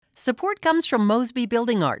Support comes from Mosby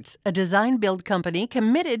Building Arts, a design-build company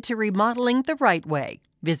committed to remodeling the right way.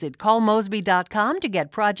 Visit callmosby.com to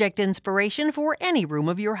get project inspiration for any room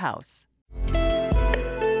of your house.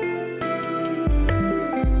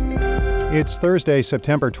 It's Thursday,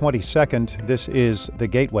 September 22nd. This is The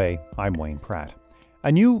Gateway. I'm Wayne Pratt.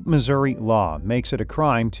 A new Missouri law makes it a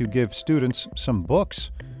crime to give students some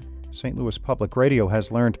books. St. Louis Public Radio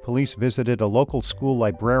has learned police visited a local school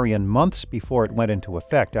librarian months before it went into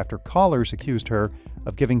effect after callers accused her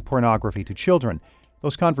of giving pornography to children.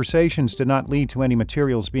 Those conversations did not lead to any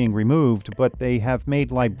materials being removed, but they have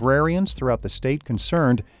made librarians throughout the state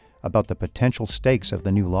concerned about the potential stakes of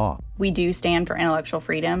the new law. We do stand for intellectual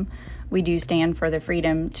freedom. We do stand for the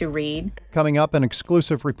freedom to read. Coming up, an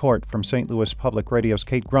exclusive report from St. Louis Public Radio's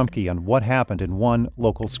Kate Grumke on what happened in one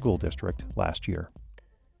local school district last year.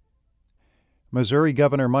 Missouri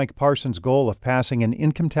Governor Mike Parson's goal of passing an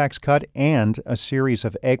income tax cut and a series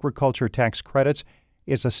of agriculture tax credits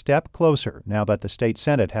is a step closer now that the state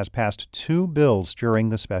Senate has passed two bills during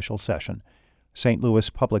the special session. St. Louis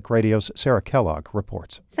Public Radio's Sarah Kellogg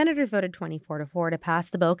reports. Senators voted 24-4 to pass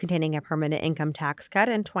the bill containing a permanent income tax cut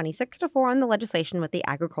and 26-4 on the legislation with the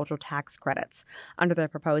agricultural tax credits. Under the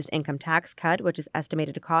proposed income tax cut, which is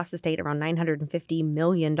estimated to cost the state around $950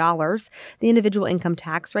 million, the individual income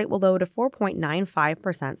tax rate will lower to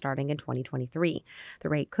 4.95% starting in 2023. The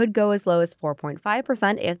rate could go as low as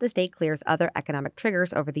 4.5% if the state clears other economic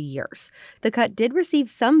triggers over the years. The cut did receive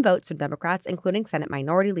some votes from Democrats, including Senate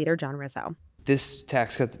Minority Leader John Rizzo. This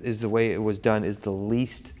tax cut is the way it was done is the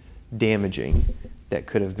least damaging that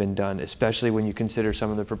could have been done, especially when you consider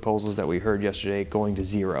some of the proposals that we heard yesterday going to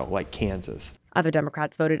zero, like Kansas. Other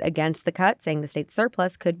Democrats voted against the cut, saying the state's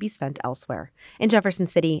surplus could be spent elsewhere. In Jefferson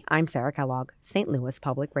City, I'm Sarah Kellogg, St. Louis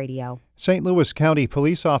Public Radio. St. Louis County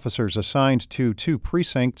police officers assigned to two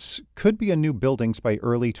precincts could be in new buildings by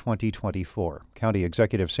early 2024. County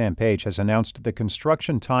Executive Sam Page has announced the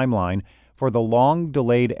construction timeline for the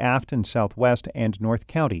long-delayed Afton Southwest and North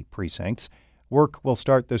County precincts. Work will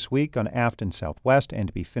start this week on Afton Southwest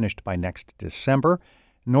and be finished by next December.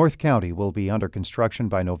 North County will be under construction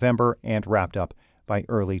by November and wrapped up by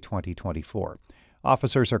early 2024.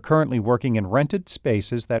 Officers are currently working in rented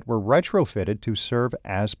spaces that were retrofitted to serve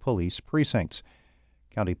as police precincts.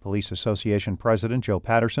 County Police Association President Joe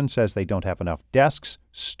Patterson says they don't have enough desks,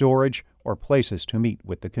 storage, or places to meet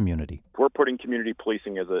with the community. We're putting community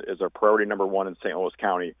policing as our priority number one in St. Louis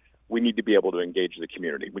County. We need to be able to engage the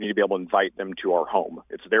community. We need to be able to invite them to our home.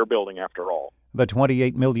 It's their building after all. The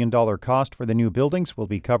 $28 million cost for the new buildings will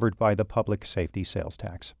be covered by the public safety sales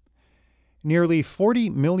tax. Nearly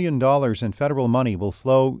 $40 million in federal money will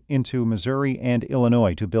flow into Missouri and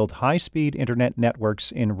Illinois to build high-speed internet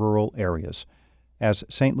networks in rural areas. As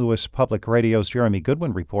St. Louis Public Radio's Jeremy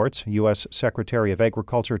Goodwin reports, U.S. Secretary of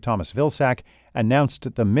Agriculture Thomas Vilsack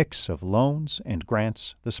announced the mix of loans and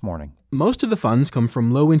grants this morning. Most of the funds come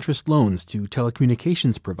from low-interest loans to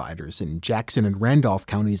telecommunications providers in Jackson and Randolph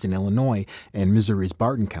counties in Illinois and Missouri's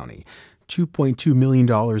Barton County. $2.2 million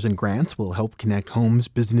in grants will help connect homes,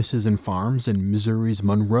 businesses, and farms in Missouri's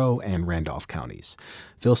Monroe and Randolph counties.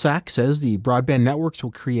 Vilsack says the broadband networks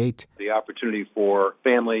will create the opportunity for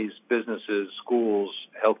families, businesses, schools,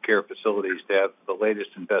 healthcare facilities to have the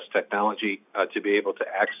latest and best technology to be able to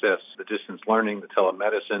access the distance learning, the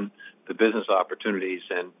telemedicine, the business opportunities,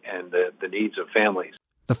 and the needs of families.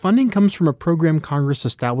 The funding comes from a program Congress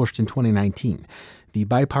established in 2019. The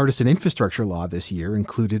bipartisan infrastructure law this year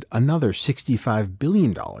included another $65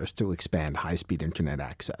 billion to expand high-speed internet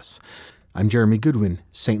access. I'm Jeremy Goodwin,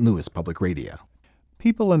 St. Louis Public Radio.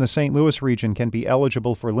 People in the St. Louis region can be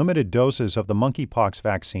eligible for limited doses of the monkeypox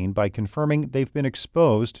vaccine by confirming they've been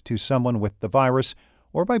exposed to someone with the virus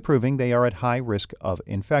or by proving they are at high risk of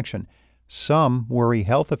infection. Some worry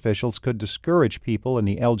health officials could discourage people in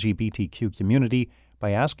the LGBTQ community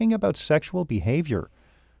by asking about sexual behavior.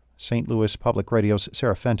 St. Louis Public Radio's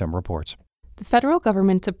Sarah Fenton reports. The federal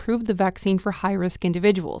government's approved the vaccine for high-risk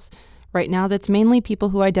individuals. Right now, that's mainly people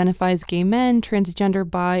who identify as gay men, transgender,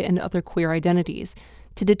 bi, and other queer identities.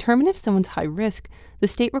 To determine if someone's high risk, the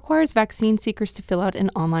state requires vaccine seekers to fill out an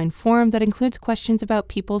online form that includes questions about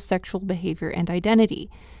people's sexual behavior and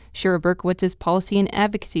identity. Shira Berkowitz is Policy and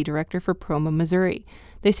Advocacy Director for Promo, Missouri.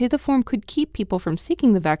 They say the form could keep people from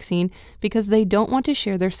seeking the vaccine because they don't want to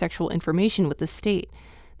share their sexual information with the state.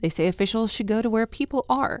 They say officials should go to where people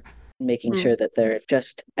are. Making sure that there's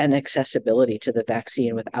just an accessibility to the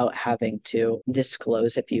vaccine without having to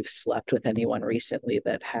disclose if you've slept with anyone recently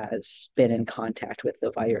that has been in contact with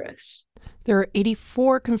the virus. There are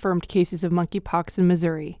 84 confirmed cases of monkeypox in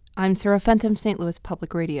Missouri. I'm Sarah Fenton, St. Louis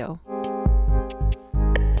Public Radio.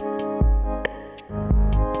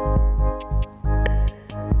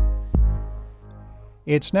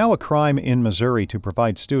 It's now a crime in Missouri to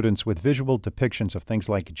provide students with visual depictions of things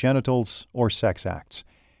like genitals or sex acts.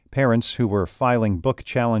 Parents who were filing book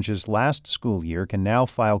challenges last school year can now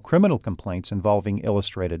file criminal complaints involving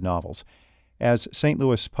illustrated novels. As St.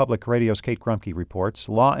 Louis Public Radio's Kate Grumke reports,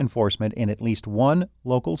 law enforcement in at least one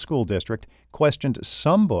local school district questioned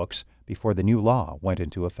some books before the new law went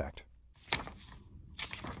into effect.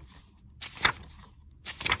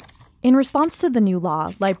 In response to the new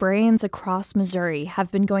law, librarians across Missouri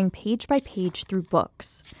have been going page by page through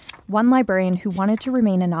books. One librarian who wanted to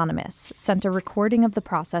remain anonymous sent a recording of the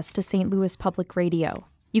process to St. Louis Public Radio.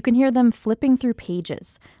 You can hear them flipping through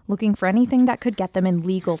pages, looking for anything that could get them in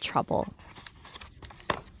legal trouble.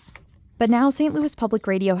 But now St. Louis Public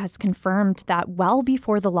Radio has confirmed that well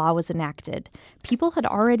before the law was enacted, people had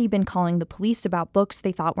already been calling the police about books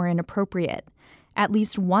they thought were inappropriate. At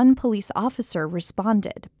least one police officer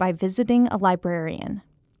responded by visiting a librarian.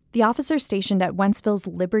 The officer stationed at Wentzville's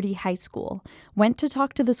Liberty High School went to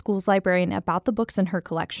talk to the school's librarian about the books in her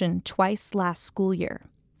collection twice last school year.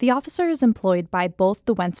 The officer is employed by both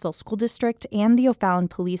the Wentzville School District and the O'Fallon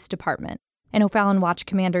Police Department. An O'Fallon Watch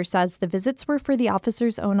commander says the visits were for the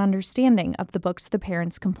officer's own understanding of the books the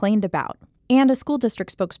parents complained about. And a school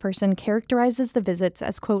district spokesperson characterizes the visits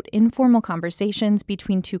as, quote, informal conversations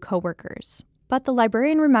between two coworkers. But the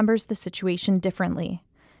librarian remembers the situation differently.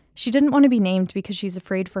 She didn't want to be named because she's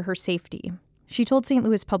afraid for her safety. She told St.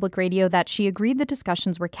 Louis Public Radio that she agreed the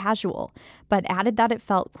discussions were casual, but added that it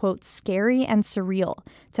felt, quote, scary and surreal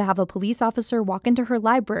to have a police officer walk into her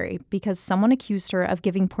library because someone accused her of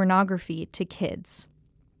giving pornography to kids.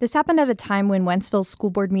 This happened at a time when Wentzville's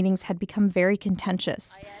school board meetings had become very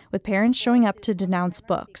contentious, with parents showing up to denounce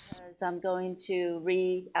books. I'm going to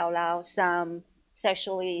read out loud some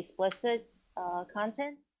sexually explicit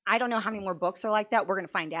content. I don't know how many more books are like that. We're going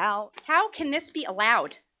to find out. How can this be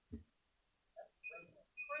allowed?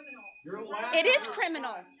 It is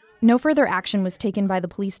criminal. No further action was taken by the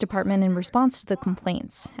police department in response to the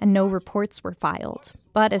complaints, and no reports were filed.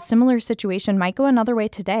 But a similar situation might go another way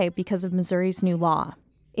today because of Missouri's new law.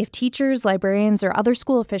 If teachers, librarians, or other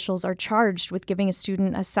school officials are charged with giving a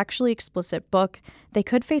student a sexually explicit book, they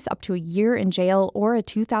could face up to a year in jail or a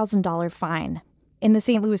 $2,000 fine. In the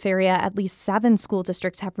St. Louis area, at least 7 school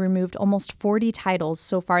districts have removed almost 40 titles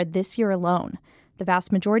so far this year alone. The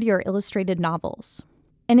vast majority are illustrated novels.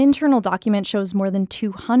 An internal document shows more than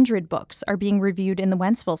 200 books are being reviewed in the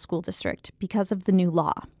Wentzville School District because of the new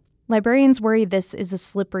law. Librarians worry this is a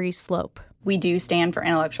slippery slope. We do stand for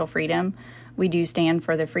intellectual freedom. We do stand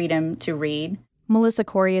for the freedom to read. Melissa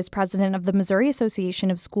Corey is president of the Missouri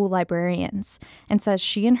Association of School Librarians and says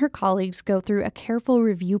she and her colleagues go through a careful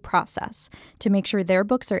review process to make sure their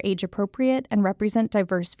books are age-appropriate and represent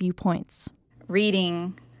diverse viewpoints.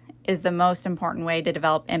 Reading is the most important way to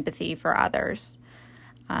develop empathy for others.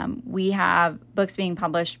 We have books being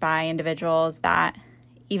published by individuals that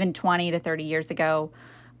even 20 to 30 years ago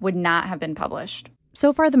would not have been published.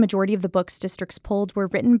 So far, the majority of the books districts polled were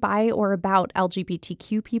written by or about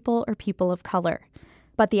LGBTQ people or people of color.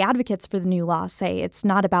 But the advocates for the new law say it's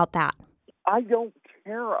not about that. I don't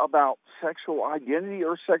care about sexual identity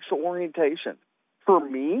or sexual orientation. For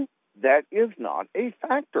me, that is not a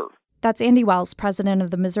factor. That's Andy Wells, president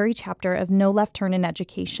of the Missouri chapter of No Left Turn in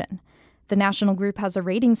Education. The national group has a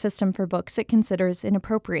rating system for books it considers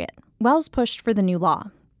inappropriate. Wells pushed for the new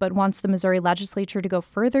law, but wants the Missouri legislature to go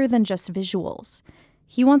further than just visuals.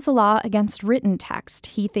 He wants a law against written text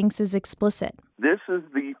he thinks is explicit. This is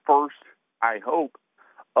the first, I hope,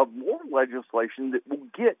 of more legislation that will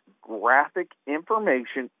get graphic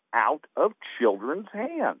information out of children's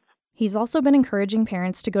hands. He's also been encouraging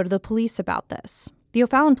parents to go to the police about this. The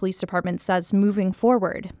O'Fallon Police Department says moving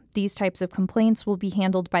forward, these types of complaints will be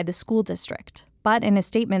handled by the school district. But in a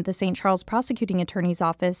statement, the St. Charles Prosecuting Attorney's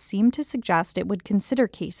Office seemed to suggest it would consider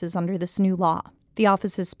cases under this new law. The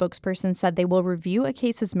office's spokesperson said they will review a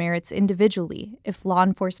case's merits individually if law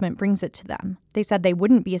enforcement brings it to them. They said they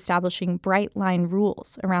wouldn't be establishing bright-line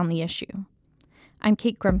rules around the issue. I'm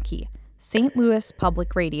Kate Grumke, St. Louis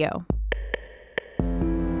Public Radio.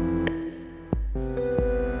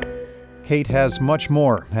 Kate has much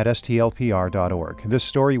more at stlpr.org. This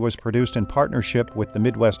story was produced in partnership with the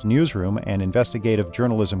Midwest Newsroom, an investigative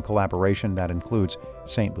journalism collaboration that includes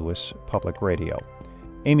St. Louis Public Radio.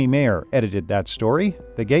 Amy Mayer edited that story.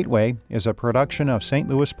 The Gateway is a production of St.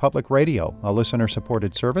 Louis Public Radio, a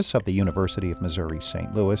listener-supported service of the University of Missouri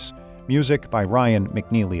St. Louis. Music by Ryan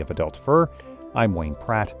McNeely of Adult Fur. I'm Wayne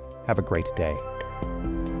Pratt. Have a great day.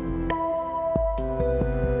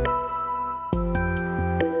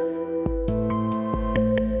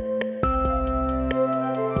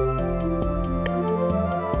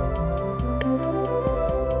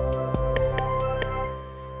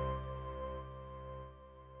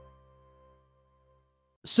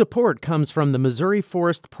 Support comes from the Missouri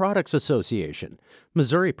Forest Products Association.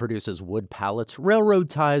 Missouri produces wood pallets, railroad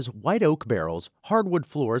ties, white oak barrels, hardwood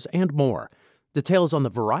floors, and more. Details on the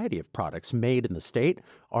variety of products made in the state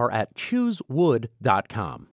are at choosewood.com.